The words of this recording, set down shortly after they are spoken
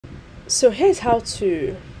So here's how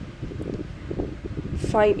to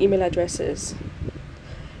find email addresses.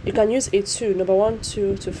 You can use a tool, number one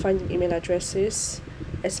tool to find email addresses,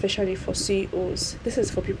 especially for CEOs. This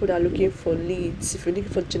is for people that are looking for leads. If you're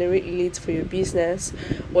looking for generate leads for your business,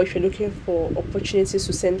 or if you're looking for opportunities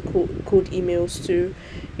to send cold emails to,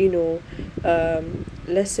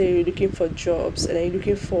 let's say you're looking for jobs and you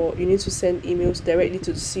need to send emails directly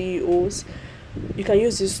to the CEOs, you can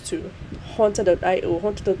use this tool, hunter.io.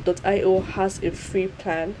 Hunter.io has a free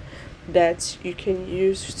plan that you can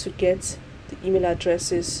use to get the email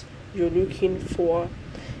addresses you're looking for.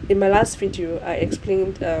 In my last video, I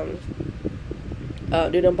explained the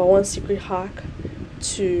number one secret hack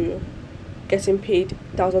to getting paid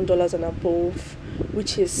 $1,000 and above,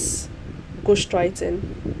 which is ghostwriting,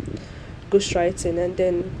 and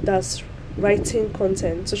then that's writing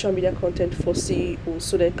content, social media content for CEOs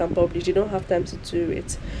so they can publish. You don't have time to do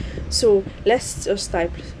it. So let's just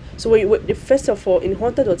type. So first of all, in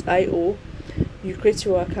hunter.io, you create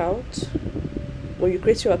your account. When you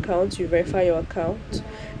create your account, you verify your account,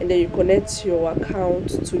 and then you connect your account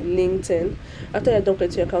to LinkedIn. After you're done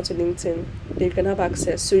connecting your account to LinkedIn, then you can have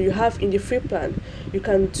access. So you have, in the free plan, you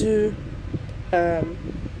can do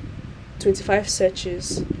 25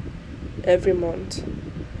 searches every month.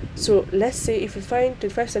 So let's say if you find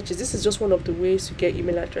 25 searches, this is just one of the ways to get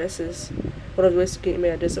email addresses.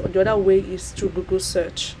 The other way is through Google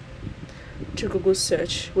search.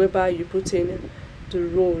 Whereby you put in the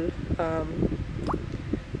role,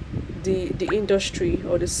 the industry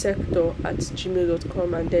or the sector at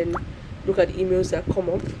gmail.com, and then look at the emails that come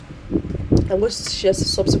up. I'm going to share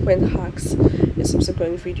subsequent hacks in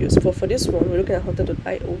subsequent videos. For this one, we're looking at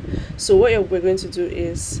hunter.io. So what we're going to do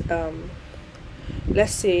is,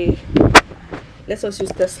 let's just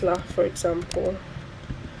use Tesla for example.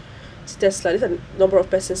 It's Tesla. This is the number of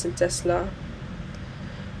persons in Tesla.com.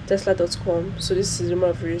 So this is the number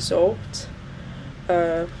of results.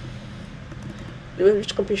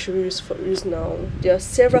 Which company should we use now? There are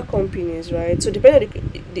several companies, right? So depending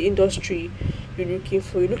on the industry you're looking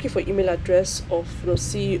for email address of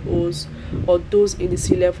CEOs or those in the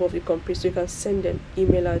C-level of the company, so you can send them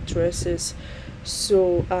email addresses.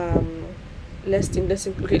 So let's think.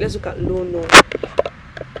 Okay, let's look at Luno.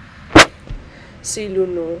 See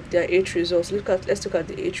Luno, there are 8 results. Let's look at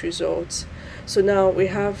the 8 results. So now we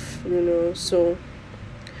have Luno. So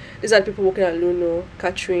these are the people working at Luno: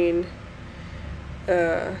 Catherine,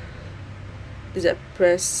 these are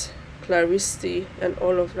Press, Claristi, and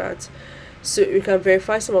all of that. So you can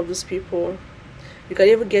verify some of these people. You can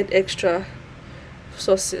even get extra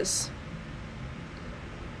sources.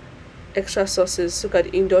 Look at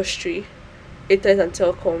the industry, internet and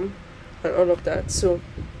telecom, and all of that. So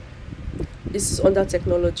this is under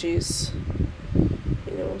technologies.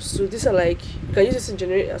 So these are like, you can use this to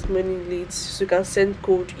generate as many leads. So you can send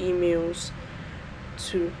cold emails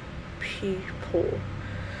to people.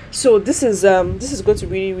 So this is going to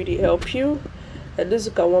really help you. And let's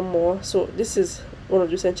look at one more. So this is one of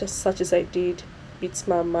the searches I did.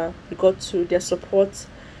 Bitmama. We got to their support,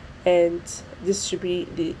 and this should be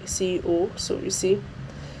the CEO. So you see,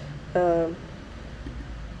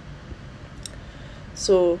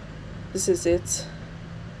 so this is it.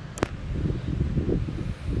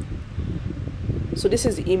 So this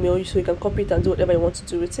is the email, so you can copy it and do whatever you want to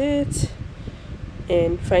do with it.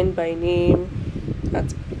 And find by name.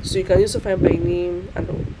 So you can also find by name, and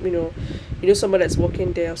somebody that's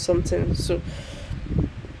working there or something. So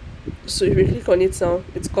if you click on it now,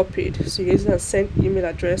 it's copied. So you can send email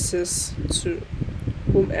addresses to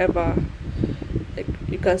whomever. Like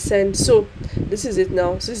you can send. So this is it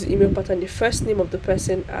now. So this is the email pattern. The first name of the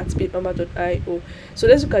person at bitmama.io. So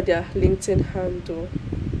let's look at their LinkedIn handle.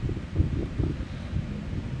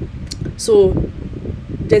 So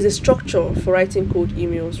there's a structure for writing cold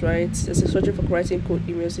emails, right? There's a structure for writing cold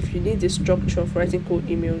emails. If you need a structure for writing cold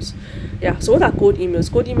emails, yeah. So what are cold emails?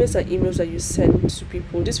 Cold emails are emails that you send to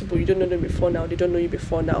people. These people, you don't know them before now. They don't know you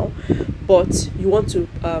before now, but you want to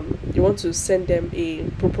send them a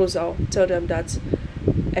proposal. Tell them that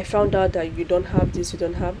I found out that you don't have this,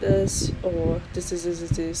 or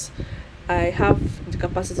this. I have the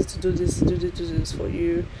capacity to do this for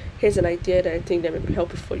you. Here's an idea that I think that may be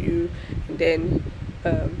helpful for you. And then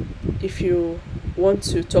if you want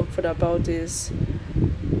to talk further about this,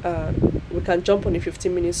 we can jump on a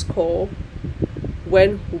 15 minutes call.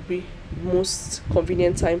 When will be most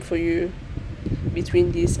convenient time for you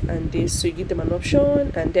between this and this? So you give them an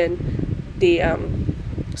option, and then they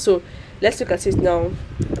so let's look at it now.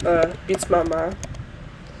 Bitmama.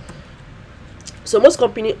 So most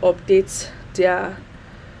company updates their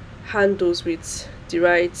handles with the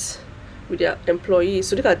right with their employees.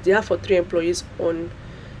 So look at, they have for 3 employees on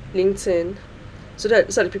LinkedIn. So that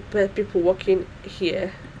these are the people working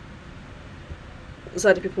here. These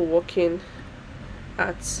are the people working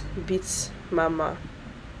at Beats Mama.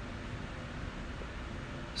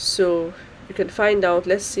 So you can find out,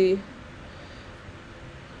 let's see.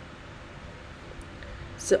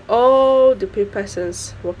 So all the pay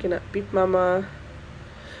persons working at Beat Mama.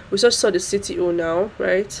 We just saw the CTO now,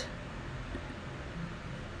 right?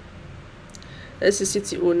 Let's see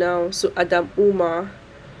CTO now. So Adam Umar.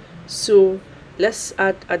 So let's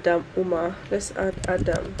add Adam Umar. Let's add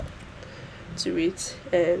Adam to it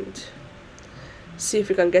and see if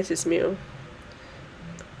we can get his mail.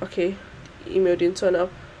 Okay, email didn't turn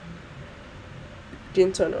up.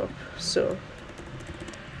 So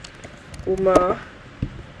Umar,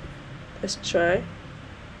 let's try.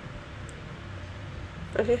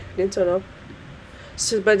 Okay, didn't turn up.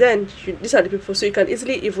 So but then these are the people, so you can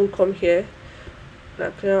easily even come here.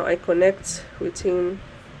 Like now I connect with him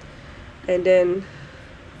and then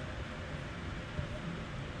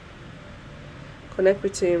connect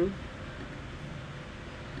with him,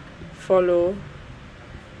 follow,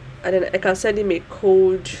 and then I can send him a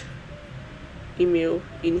code email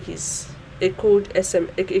in his a code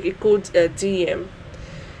DM,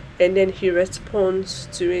 and then he responds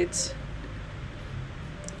to it.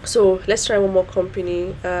 So let's try one more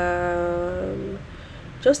company.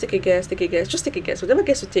 Just take a guess, whatever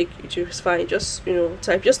guess you take, it's fine. Just, you know,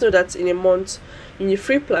 type. Just know that in a month, in your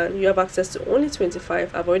free plan, you have access to only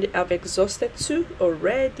 25. I've exhausted 2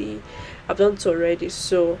 already. I've done 2 already.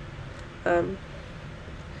 So I've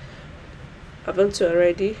done 2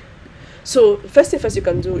 already. So first thing first you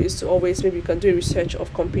can do is to always, maybe you can do a research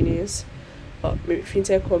of companies, maybe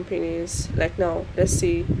fintech companies. Like now, let's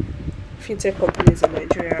see fintech companies in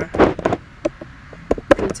Nigeria.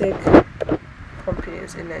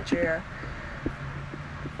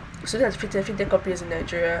 So that's fintech companies in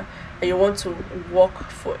Nigeria, and you want to work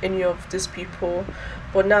for any of these people.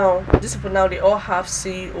 But now these people now, they all have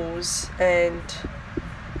CEOs and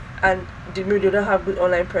they don't have good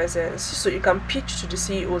online presence. So you can pitch to the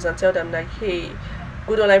CEOs and tell them like, hey,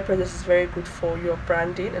 good online presence is very good for your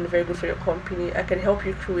branding and very good for your company. I can help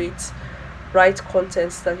you create right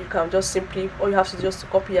content that you can just simply, all you have to do is to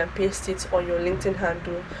copy and paste it on your LinkedIn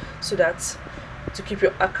handle, so that to keep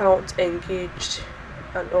your account engaged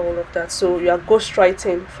and all of that. So you are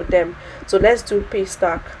ghostwriting for them. So let's do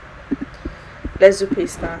Paystack.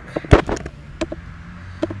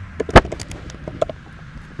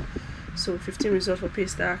 So 15 results for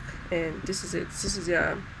Paystack, and this is it.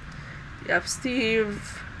 You have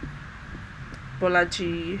Steve,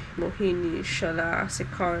 Bolaji, Mohini, Shala,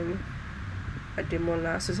 Sekan,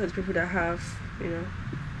 Ademola. So these are the people that have, you know.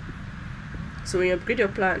 So when you upgrade your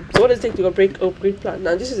plan, so what does it take to upgrade plan?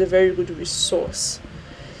 Now this is a very good resource.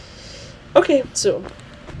 Okay, so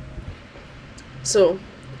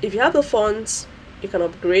if you have the funds, you can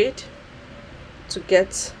upgrade to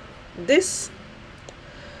get this.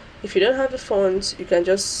 If you don't have the funds, you can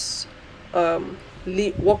just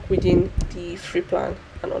work within the free plan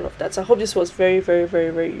and all of that. So I hope this was very, very,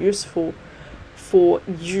 very, very useful for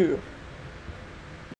you.